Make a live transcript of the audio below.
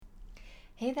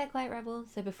Hey there, Quiet Rebel.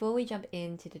 So before we jump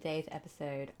into today's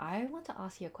episode, I want to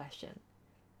ask you a question.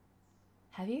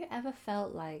 Have you ever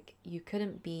felt like you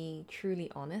couldn't be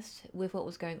truly honest with what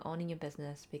was going on in your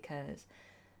business because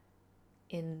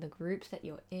in the groups that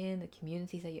you're in, the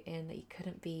communities that you're in, that you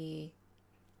couldn't be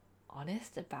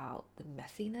honest about the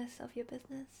messiness of your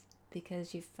business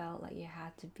because you felt like you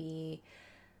had to be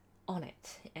on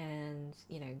it and,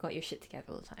 got your shit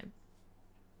together all the time?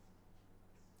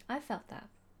 I felt that.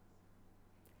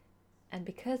 And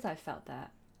because I felt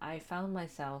that, I found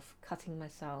myself cutting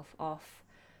myself off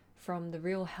from the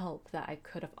real help that I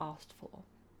could have asked for,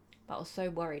 but I was so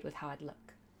worried with how I'd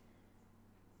look.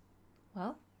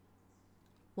 Well,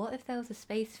 what if there was a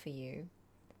space for you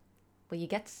where you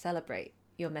get to celebrate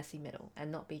your messy middle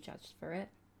and not be judged for it,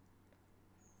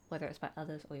 whether it's by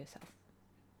others or yourself?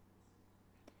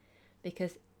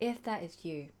 Because if that is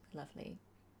you, lovely,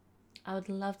 I would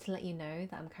love to let you know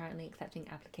that I'm currently accepting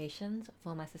applications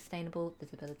for my Sustainable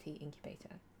Visibility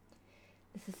Incubator.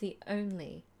 This is the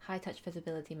only high-touch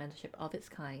visibility mentorship of its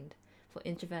kind for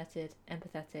introverted,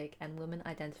 empathetic, and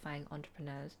women-identifying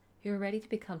entrepreneurs who are ready to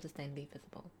become sustainably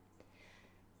visible.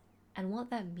 And what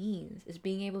that means is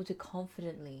being able to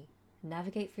confidently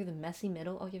navigate through the messy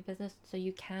middle of your business so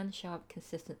you can show up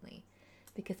consistently.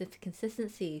 Because if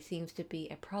consistency seems to be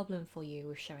a problem for you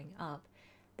with showing up,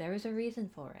 there is a reason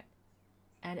for it.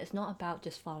 And it's not about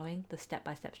just following the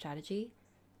step-by-step strategy,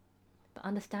 but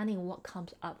understanding what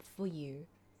comes up for you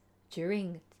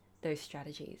during those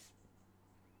strategies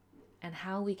and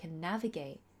how we can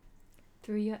navigate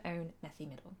through your own messy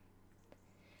middle.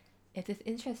 If this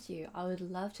interests you, I would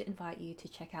love to invite you to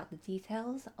check out the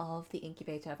details of the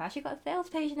incubator. I've actually got a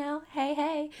sales page now.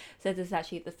 Hey. So this is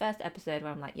actually the first episode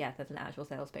where I'm like, yes, there's an actual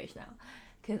sales page now.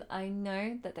 Because I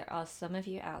know that there are some of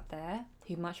you out there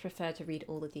who much prefer to read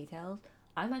all the details.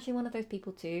 I'm actually one of those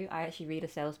people too. I actually read a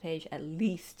sales page at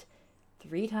least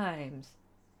 3 times.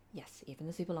 Yes, even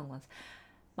the super long ones.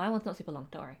 My one's not super long,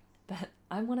 don't worry. But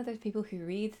I'm one of those people who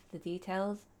reads the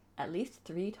details at least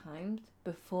 3 times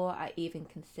before I even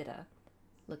consider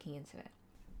looking into it.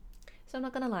 So I'm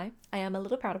not gonna lie, I am a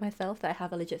little proud of myself that I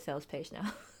have a legit sales page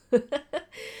now.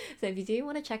 So if you do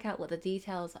want to check out what the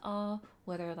details are,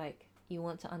 whether you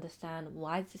want to understand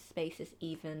why this space is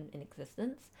even in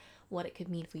existence, what it could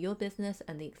mean for your business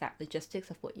and the exact logistics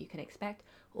of what you can expect,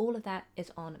 all of that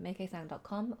is on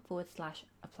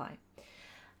makeasang.com/apply.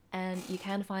 And you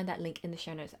can find that link in the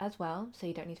show notes as well, so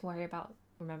you don't need to worry about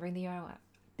remembering the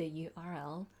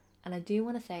URL. And I do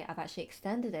want to say I've actually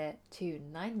extended it to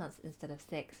 9 months instead of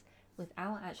 6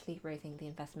 without actually raising the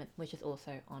investment, which is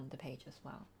also on the page as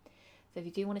well. So if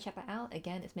you do want to check that out,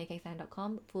 again, it's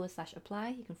makeasang.com/apply.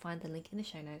 You can find the link in the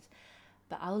show notes.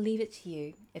 But I'll leave it to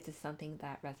you if this is something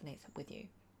that resonates with you.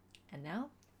 And now,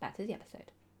 back to the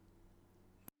episode.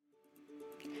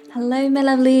 Hello, my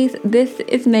lovelies. This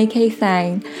is Meikei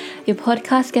Sang, your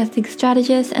podcast guesting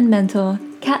strategist and mentor,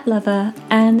 cat lover,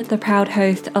 and the proud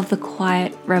host of the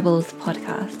Quiet Rebels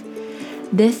podcast.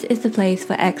 This is the place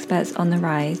for experts on the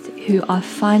rise who are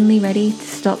finally ready to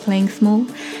stop playing small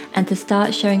and to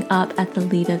start showing up as the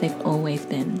leader they've always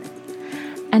been.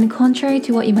 And contrary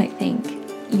to what you might think,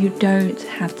 you don't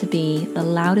have to be the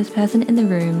loudest person in the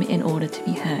room in order to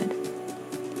be heard.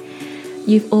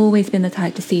 You've always been the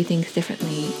type to see things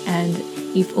differently, and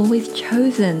you've always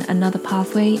chosen another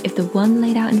pathway if the one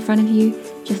laid out in front of you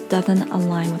just doesn't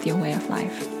align with your way of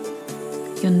life.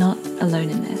 You're not alone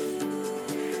in this.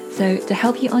 So to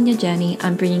help you on your journey,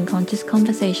 I'm bringing conscious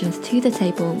conversations to the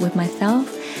table with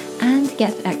myself and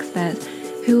guest experts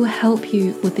who will help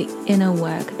you with the inner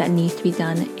work that needs to be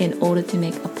done in order to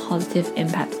make a positive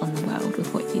impact on the world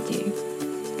with what you do.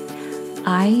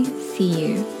 I see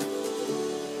you.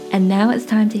 And now it's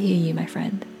time to hear you, my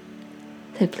friend.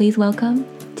 So please welcome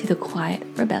to the Quiet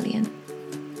Rebellion.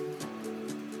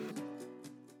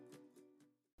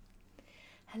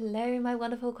 Hello, my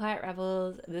wonderful Quiet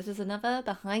Rebels. This is another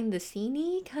behind the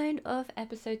sceney kind of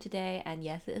episode today. And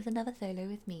yes, it is another solo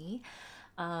with me.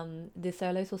 The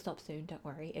solos will stop soon, don't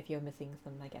worry if you're missing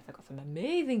some. I guess I've got some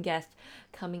amazing guests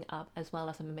coming up, as well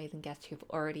as some amazing guests who've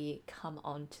already come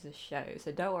on to the show.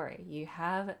 So don't worry, you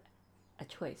have a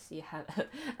choice. You have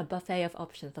a buffet of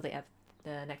options for the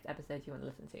next episode you want to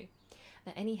listen to.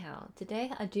 Now, anyhow,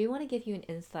 today I do want to give you an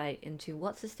insight into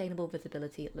what sustainable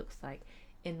visibility looks like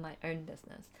in my own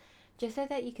business, just so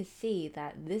that you can see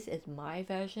that this is my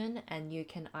version and you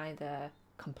can either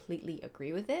completely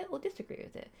agree with it or disagree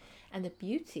with it. And the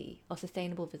beauty of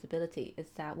sustainable visibility is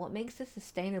that what makes it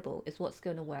sustainable is what's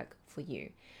going to work for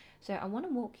you. So I want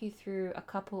to walk you through a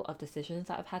couple of decisions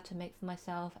that I've had to make for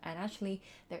myself. And actually,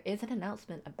 there is an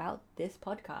announcement about this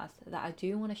podcast that I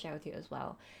do want to share with you as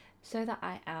well, so that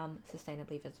I am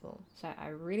sustainably visible. So I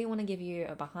really want to give you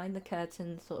a behind the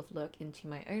curtain sort of look into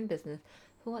my own business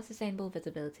for what sustainable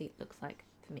visibility looks like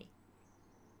for me.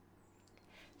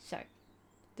 So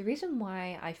the reason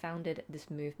why I founded this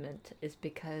movement is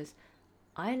because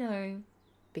I know,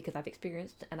 because I've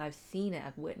experienced and I've seen it,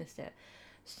 I've witnessed it,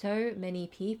 so many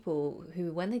people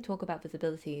who, when they talk about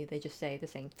visibility, they just say the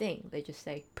same thing. They just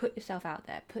say, put yourself out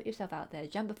there,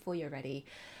 jump before you're ready.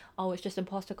 Oh, it's just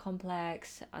imposter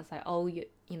complex. I was like, oh, you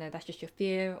know, that's just your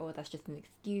fear, or that's just an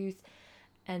excuse.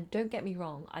 And don't get me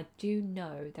wrong, I do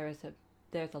know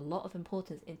there's a lot of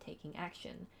importance in taking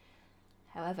action.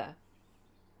 However,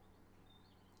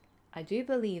 I do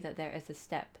believe that there is a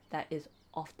step that is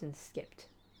often skipped,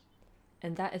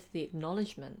 and that is the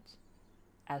acknowledgement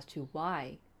as to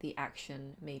why the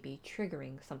action may be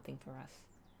triggering something for us.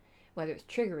 Whether it's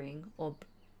triggering or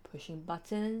pushing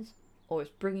buttons, or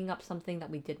it's bringing up something that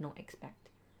we did not expect.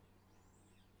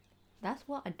 That's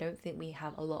what I don't think we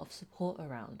have a lot of support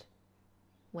around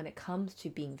when it comes to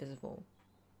being visible.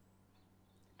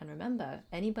 And remember,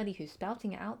 anybody who's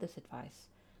spouting out this advice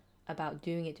about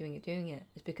doing it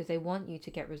is because they want you to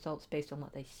get results based on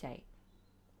what they say.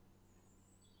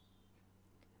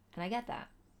 And I get that.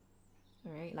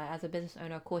 All right, like as a business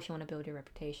owner, of course you want to build your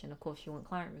reputation, of course you want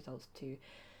client results to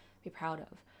be proud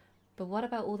of. But what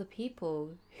about all the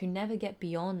people who never get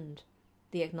beyond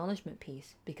the acknowledgement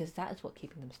piece, because that is what's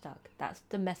keeping them stuck? That's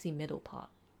the messy middle part,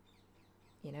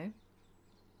 you know?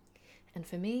 And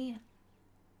for me,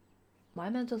 my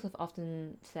mentors have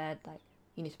often said, like,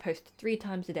 you need to post 3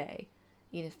 times a day,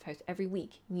 you need to post every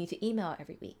week, you need to email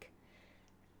every week.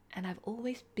 And I've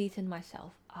always beaten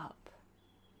myself up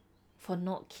for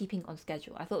not keeping on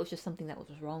schedule. I thought it was just something that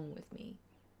was wrong with me.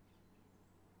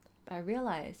 But I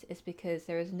realized it's because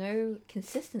there is no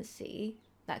consistency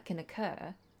that can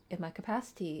occur if my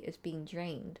capacity is being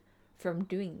drained from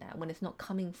doing that when it's not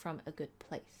coming from a good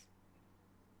place.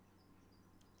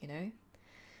 You know?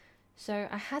 So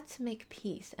I had to make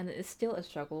peace, and it's still a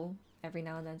struggle every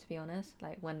now and then, to be honest.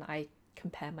 Like when I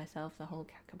compare myself, the whole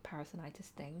comparisonitis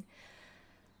thing.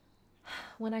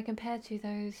 When I compare to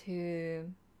those who,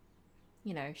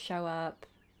 you know, show up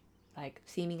like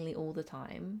seemingly all the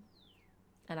time,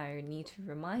 and I need to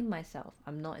remind myself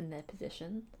I'm not in their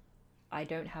position. I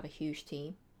don't have a huge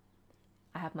team.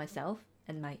 I have myself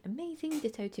and my amazing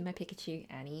ditto to my Pikachu,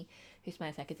 Annie, who's my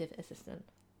executive assistant.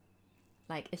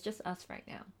 Like, it's just us right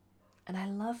now. And I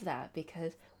love that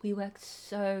because we work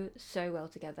so well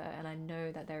together, and I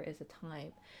know that there is a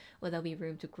time where there'll be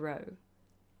room to grow.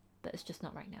 But it's just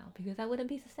not right now, because that wouldn't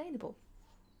be sustainable.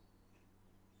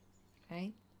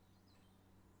 Right?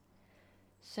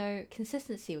 So,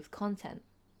 consistency with content.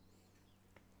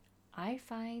 I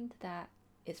find that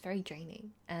it's very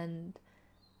draining, and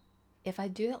if I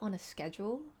do it on a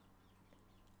schedule,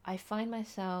 I find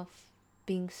myself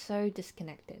being so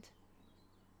disconnected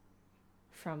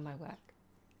from my work.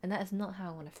 And that is not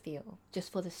how I want to feel,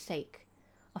 just for the sake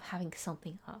of having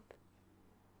something up.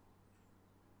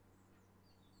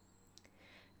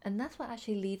 And that's what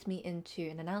actually leads me into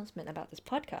an announcement about this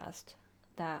podcast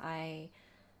that I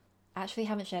actually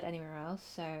haven't shared anywhere else.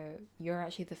 So you're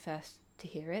actually the first to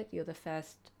hear it. You're the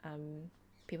first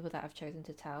people that I've chosen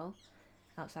to tell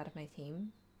outside of my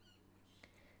team.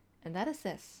 And that is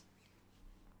this.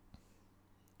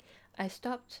 I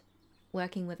stopped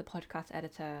working with a podcast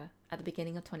editor at the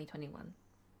beginning of 2021.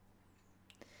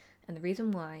 And the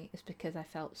reason why is because I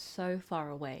felt so far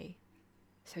away,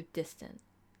 so distant,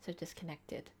 so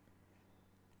disconnected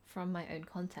from my own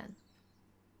content.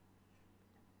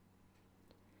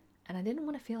 And I didn't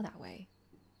want to feel that way.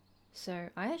 So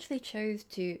I actually chose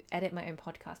to edit my own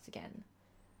podcast again.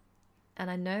 And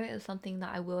I know it's something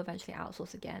that I will eventually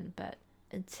outsource again, but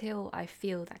until I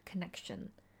feel that connection,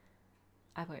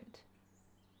 I won't.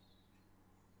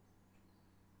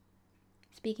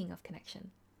 Speaking of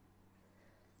connection,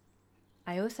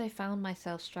 I also found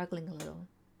myself struggling a little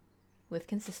with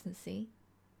consistency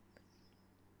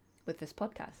with this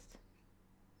podcast.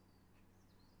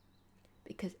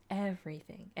 Because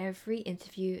everything, every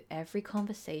interview, every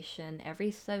conversation,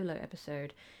 every solo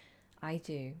episode I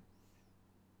do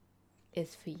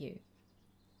is for you.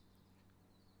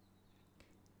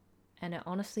 And it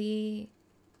honestly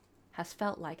has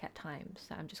felt like at times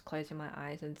that I'm just closing my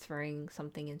eyes and throwing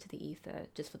something into the ether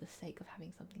just for the sake of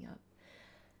having something up.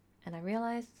 And I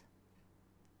realized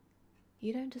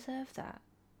you don't deserve that.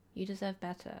 You deserve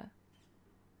better.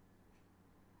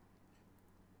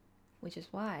 Which is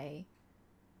why,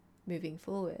 moving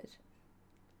forward,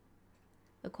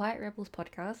 the Quiet Rebels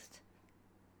podcast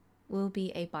will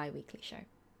be a bi-weekly show.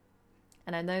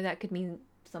 And I know that could mean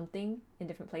something in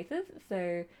different places.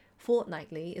 So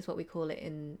fortnightly is what we call it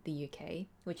in the UK,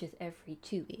 which is every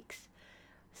 2 weeks.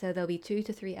 So there'll be 2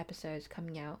 to 3 episodes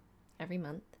coming out every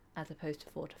month as opposed to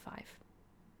 4 to 5.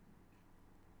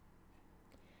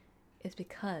 It's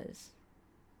because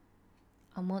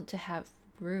I want to have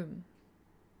room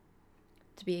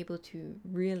to be able to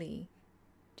really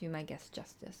do my guests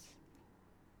justice.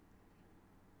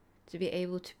 To be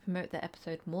able to promote the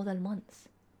episode more than once.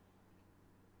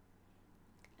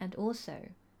 And also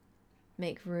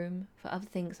make room for other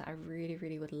things that I really,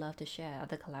 really would love to share.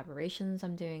 Other collaborations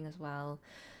I'm doing as well.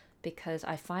 Because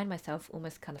I find myself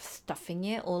almost kind of stuffing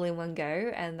it all in one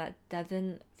go, and that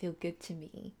doesn't feel good to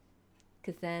me.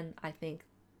 Because then I think,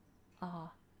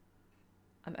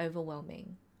 I'm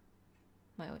overwhelming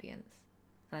my audience.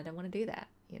 And I don't want to do that,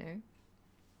 you know?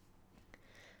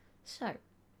 So,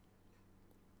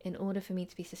 in order for me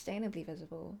to be sustainably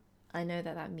visible, I know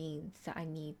that that means that I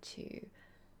need to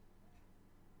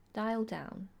dial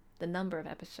down the number of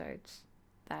episodes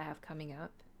that I have coming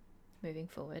up moving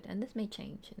forward, and this may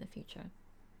change in the future.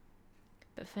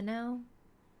 But for now,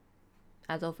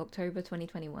 as of October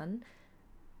 2021,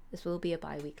 this will be a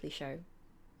bi-weekly show.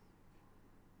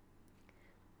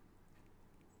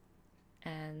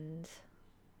 And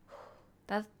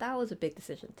that was a big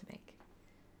decision to make.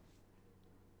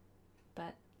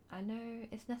 But I know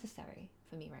it's necessary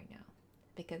for me right now,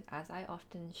 because as I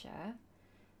often share,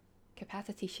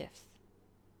 capacity shifts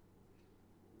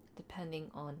depending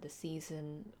on the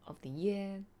season of the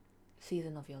year,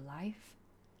 season of your life.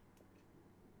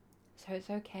 So it's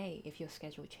okay if your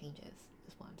schedule changes,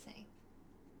 is what I'm saying.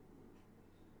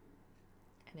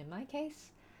 And in my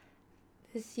case,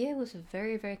 this year was a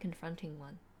very, very confronting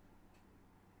one.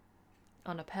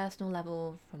 On a personal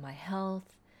level, for my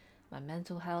health, my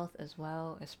mental health as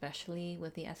well, especially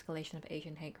with the escalation of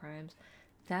Asian hate crimes,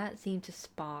 that seemed to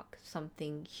spark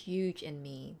something huge in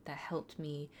me that helped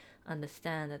me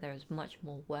understand that there is much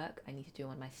more work I need to do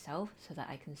on myself so that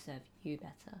I can serve you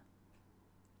better.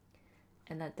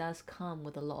 And that does come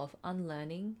with a lot of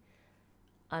unlearning,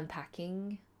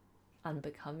 unpacking,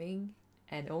 unbecoming,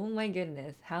 and oh my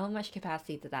goodness, how much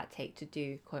capacity did that take to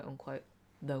do, quote unquote,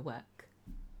 the work?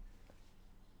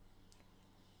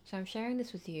 So I'm sharing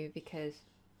this with you because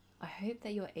I hope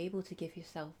that you're able to give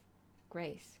yourself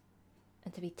grace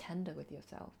and to be tender with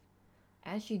yourself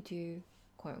as you do,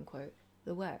 quote unquote,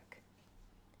 the work.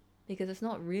 Because it's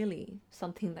not really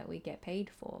something that we get paid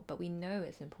for, but we know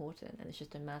it's important, and it's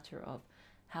just a matter of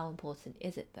how important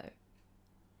is it though.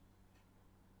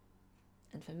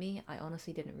 And for me, I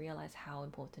honestly didn't realize how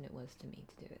important it was to me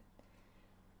to do it.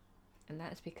 And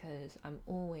that's because I'm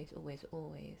always, always,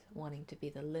 always wanting to be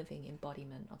the living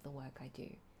embodiment of the work I do.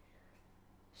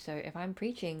 So if I'm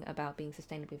preaching about being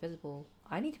sustainably visible,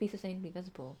 I need to be sustainably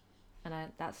visible.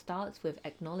 And that starts with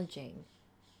acknowledging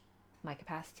my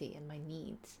capacity and my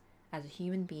needs as a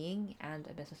human being and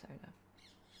a business owner.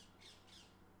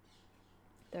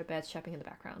 There are birds chirping in the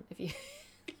background. If you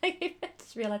I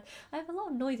just realized I have a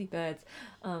lot of noisy birds.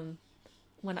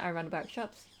 When I run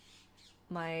workshops,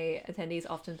 my attendees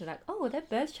often be like, "Oh, are there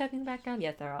birds chirping in the background?"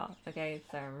 Yes, there are. Okay,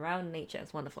 so around nature,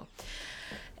 it's wonderful.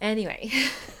 Anyway,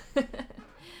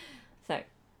 so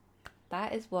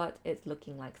that is what it's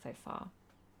looking like so far.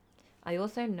 I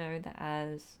also know that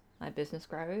as my business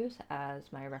grows, as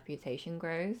my reputation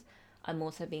grows, I'm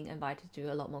also being invited to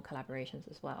do a lot more collaborations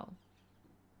as well.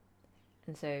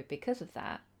 And so because of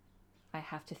that, I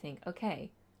have to think,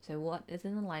 okay, so what is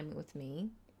in alignment with me?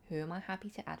 Who am I happy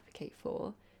to advocate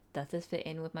for? Does this fit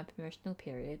in with my promotional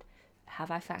period? Have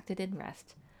I factored in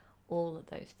rest? All of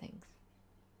those things.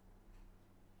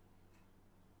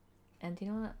 And you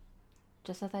know what?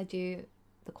 Just as I do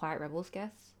the Quiet Rebels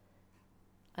guests,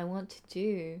 I want to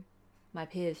do my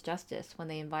peers justice when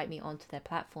they invite me onto their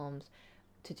platforms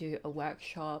to do a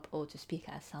workshop or to speak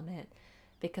at a summit,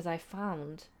 because I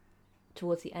found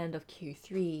towards the end of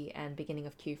Q3 and beginning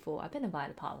of Q4, I've been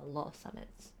invited part of a lot of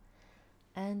summits.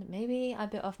 And maybe I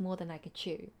bit off more than I could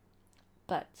chew.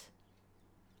 But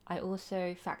I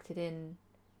also factored in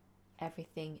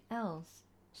everything else.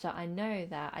 So I know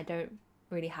that I don't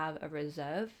really have a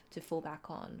reserve to fall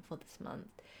back on for this month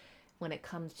when it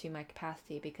comes to my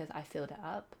capacity, because I filled it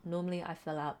up. Normally I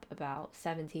fill up about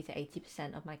 70 to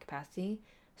 80% of my capacity.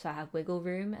 So I have wiggle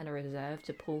room and a reserve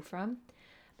to pull from.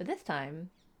 But this time,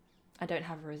 I don't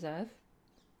have a reserve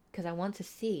because I want to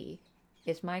see,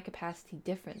 is my capacity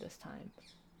different this time?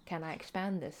 Can I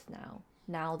expand this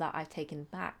now that I've taken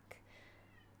back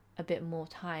a bit more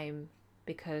time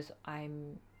because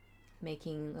I'm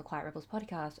making the Quiet Rebels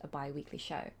podcast a bi-weekly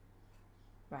show?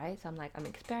 right? So I'm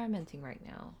experimenting right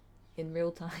now in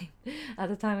real time. At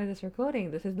the time of this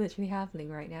recording, this is literally happening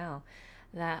right now,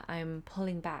 that I'm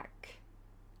pulling back,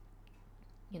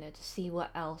 to see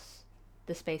what else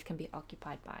the space can be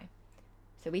occupied by.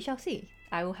 So we shall see.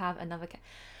 I will have another cat.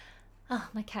 Oh,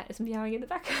 my cat is meowing in the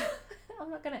background. I'm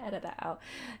not gonna edit that out.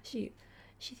 She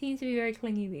seems to be very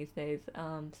clingy these days.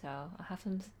 So I'll have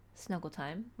some snuggle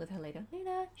time with her later.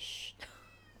 Lena, shh.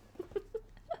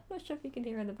 I'm not sure if you can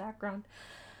hear her in the background.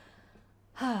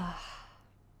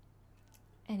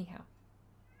 Anyhow,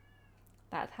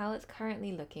 that's how it's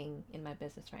currently looking in my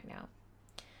business right now.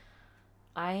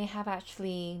 I have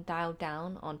actually dialed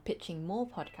down on pitching more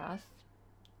podcasts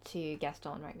to guest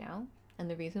on right now, and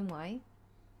the reason why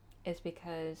is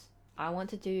because I want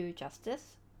to do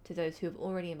justice to those who have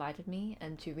already invited me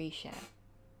and to reshare.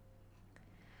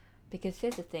 Because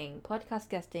here's the thing, podcast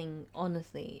guesting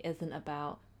honestly isn't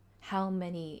about how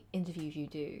many interviews you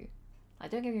do.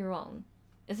 Like, don't get me wrong,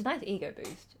 it's a nice ego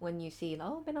boost when you see, like,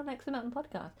 oh, I've been on X amount of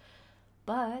podcasts.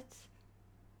 But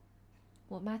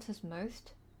what matters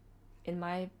most, in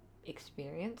my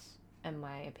experience and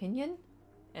my opinion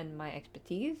and my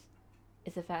expertise,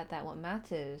 is the fact that what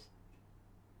matters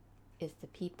is the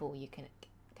people you can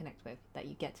connect with, that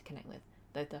you get to connect with,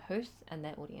 both the hosts and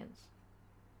their audience.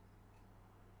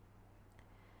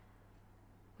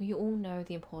 We all know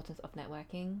the importance of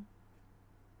networking,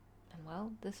 and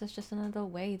well, this is just another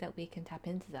way that we can tap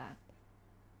into that.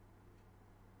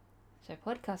 So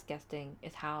podcast guesting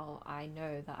is how I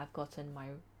know that I've gotten my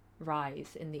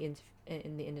rise in the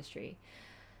industry,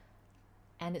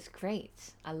 and it's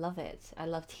great. I love it. I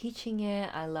love teaching it.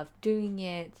 I love doing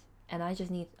it, and I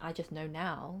just know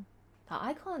now that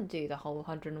I can't do the whole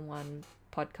 101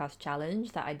 podcast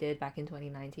challenge that I did back in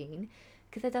 2019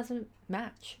 because it doesn't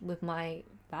match with my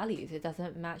values. It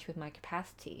doesn't match with my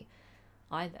capacity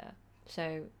either.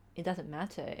 So it doesn't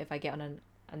matter if I get on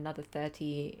another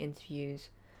 30 interviews,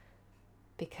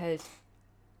 because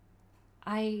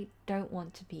I don't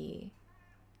want to be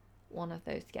one of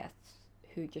those guests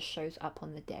who just shows up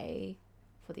on the day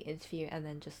for the interview and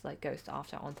then just like goes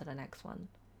after on to the next one.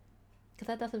 Because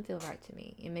that doesn't feel right to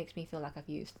me. It makes me feel like I've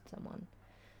used someone.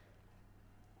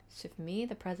 So for me,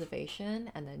 the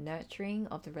preservation and the nurturing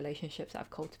of the relationships that I've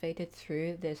cultivated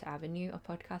through this avenue of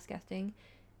podcast guesting,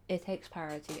 it takes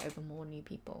priority over more new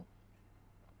people.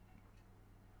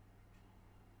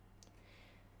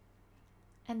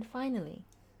 And finally,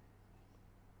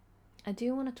 I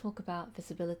do want to talk about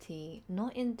visibility,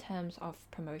 not in terms of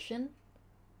promotion,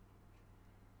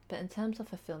 but in terms of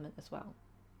fulfillment as well.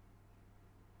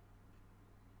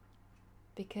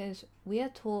 Because we are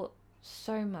taught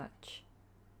so much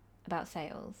about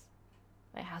sales,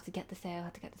 like how to get the sale,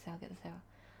 get the sale.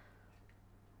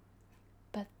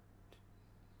 But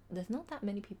there's not that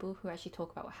many people who actually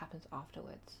talk about what happens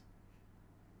afterwards.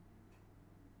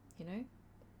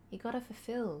 You gotta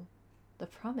fulfill the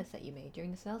promise that you made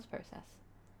during the sales process.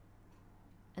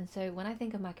 And so when I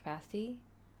think of my capacity,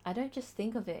 I don't just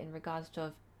think of it in regards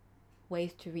to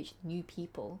ways to reach new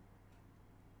people,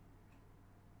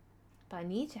 but I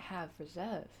need to have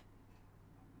reserve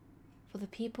for the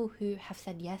people who have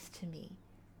said yes to me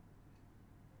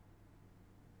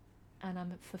and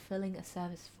I'm fulfilling a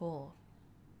service for.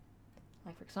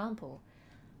 Like, for example,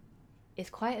 it's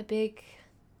quite a big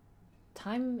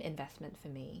time investment for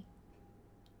me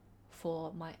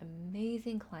for my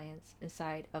amazing clients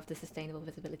inside of the Sustainable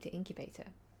Visibility Incubator.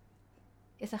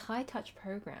 It's a high touch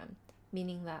program,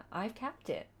 meaning that I've capped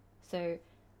it. So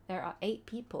there are 8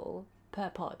 people per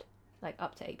pod, like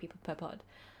up to 8 people per pod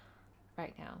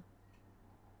right now.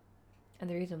 And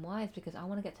the reason why is because I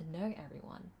want to get to know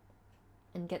everyone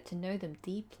and get to know them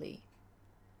deeply,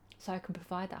 so I can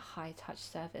provide that high touch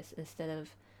service instead of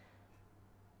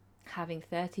having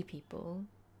 30 people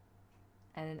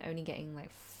and then only getting like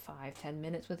 5-10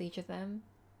 minutes with each of them.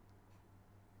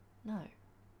 No.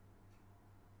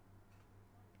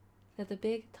 There's a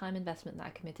big time investment that I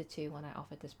committed to when I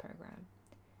offered this program.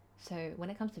 So when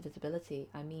it comes to visibility,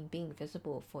 I mean being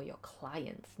visible for your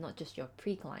clients, not just your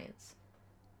pre-clients.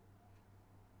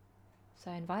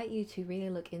 So I invite you to really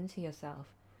look into yourself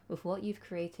with what you've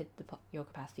created your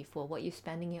capacity for, what you're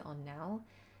spending it on now.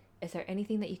 Is there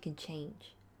anything that you can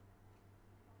change?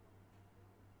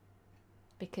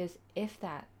 Because if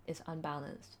that is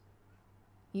unbalanced,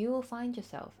 you will find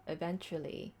yourself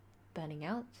eventually burning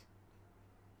out.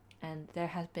 And there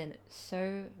has been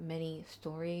so many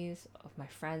stories of my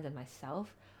friends and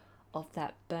myself of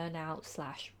that burnout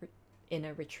 / in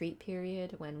a retreat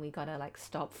period when we gotta like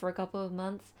stop for a couple of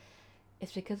months.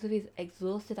 It's because we've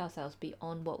exhausted ourselves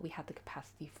beyond what we had the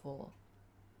capacity for.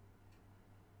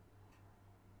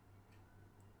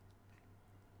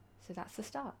 So that's the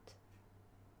start.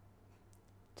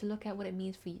 To look at what it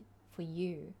means for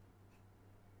you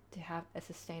to have a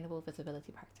sustainable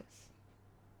visibility practice.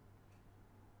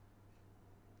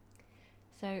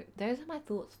 So those are my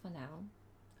thoughts for now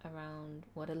around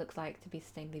what it looks like to be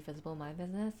sustainably visible in my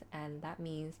business, and that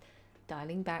means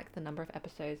dialing back the number of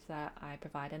episodes that I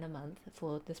provide in a month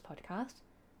for this podcast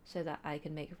so that I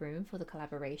can make room for the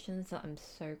collaborations that I'm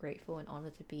so grateful and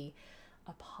honored to be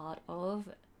a part of.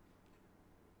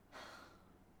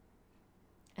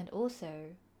 And also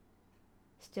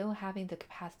still having the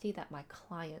capacity that my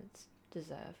clients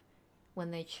deserve when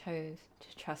they chose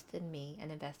to trust in me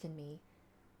and invest in me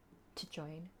to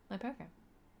join my program.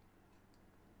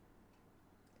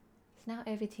 So now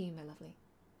over to you, my lovely.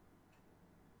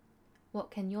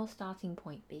 What can your starting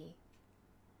point be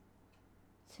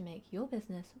to make your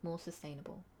business more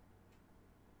sustainable,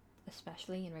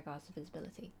 especially in regards to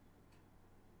visibility?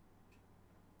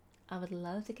 I would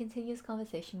love to continue this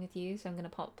conversation with you, so I'm going to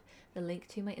pop the link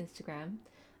to my Instagram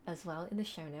as well in the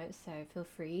show notes, so feel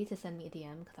free to send me a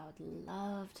DM because I would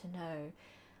love to know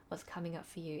what's coming up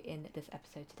for you in this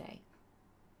episode today.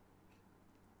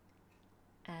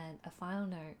 And a final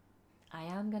note, I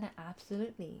am going to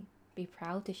absolutely be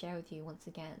proud to share with you once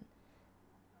again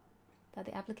that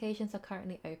the applications are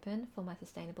currently open for my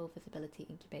Sustainable Visibility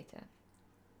Incubator.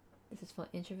 This is for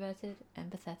introverted,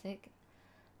 empathetic,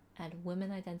 and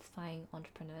women identifying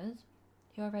entrepreneurs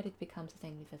who are ready to become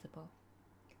sustainably visible.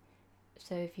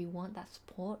 So if you want that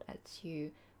support as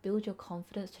you build your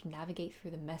confidence to navigate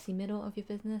through the messy middle of your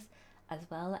business, as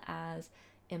well as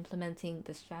implementing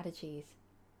the strategies,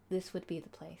 this would be the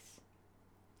place.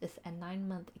 It's a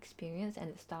 9-month experience and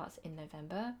it starts in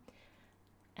November,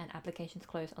 and applications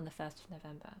close on the 1st of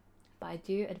November. But I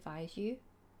do advise you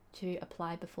to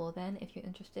apply before then if you're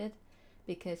interested,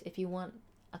 because if you want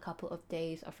a couple of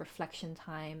days of reflection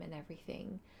time and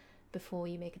everything before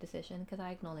you make a decision, because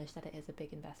I acknowledge that it is a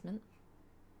big investment,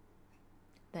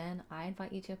 then I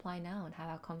invite you to apply now and have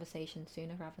our conversation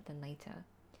sooner rather than later.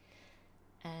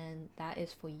 And that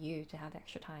is for you to have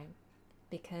extra time,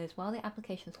 because while the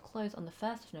applications close on the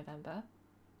 1st of November,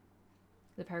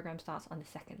 the program starts on the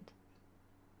 2nd.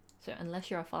 So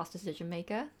unless you're a fast decision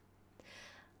maker,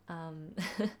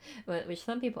 which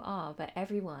some people are, but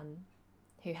everyone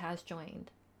who has joined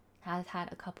has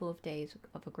had a couple of days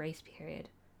of a grace period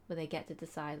where they get to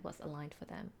decide what's aligned for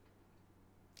them.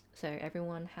 So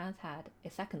everyone has had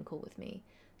a second call with me.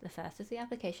 The first is the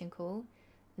application call.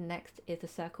 The next is the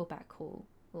circle back call,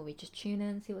 where we just tune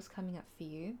in, see what's coming up for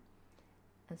you.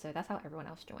 And so that's how everyone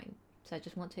else joined. So I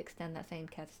just want to extend that same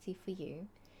courtesy for you,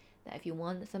 that if you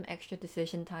want some extra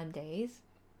decision time days,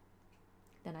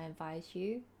 then I advise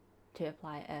you to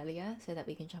apply earlier so that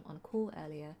we can jump on a call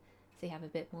earlier, so you have a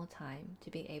bit more time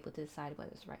to be able to decide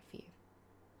whether it's right for you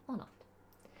or not.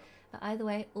 But either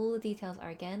way, all the details are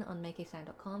again on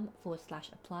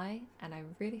makeisound.com/apply, and I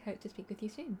really hope to speak with you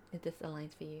soon if this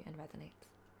aligns for you and resonates.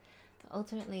 But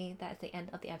ultimately, that is the end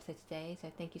of the episode today,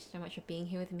 so thank you so much for being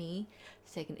here with me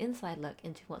to take an inside look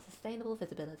into what sustainable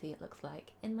visibility looks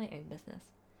like in my own business.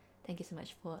 Thank you so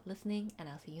much for listening, and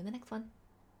I'll see you in the next one,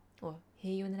 or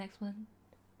hear you in the next one,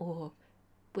 or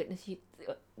witness you,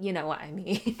 you know what I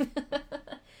mean.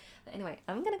 But anyway,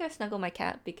 I'm gonna go snuggle my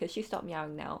cat because she stopped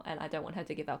meowing now and I don't want her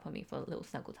to give up on me for a little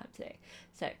snuggle time today.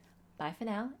 So bye for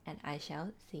now, and I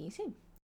shall see you soon.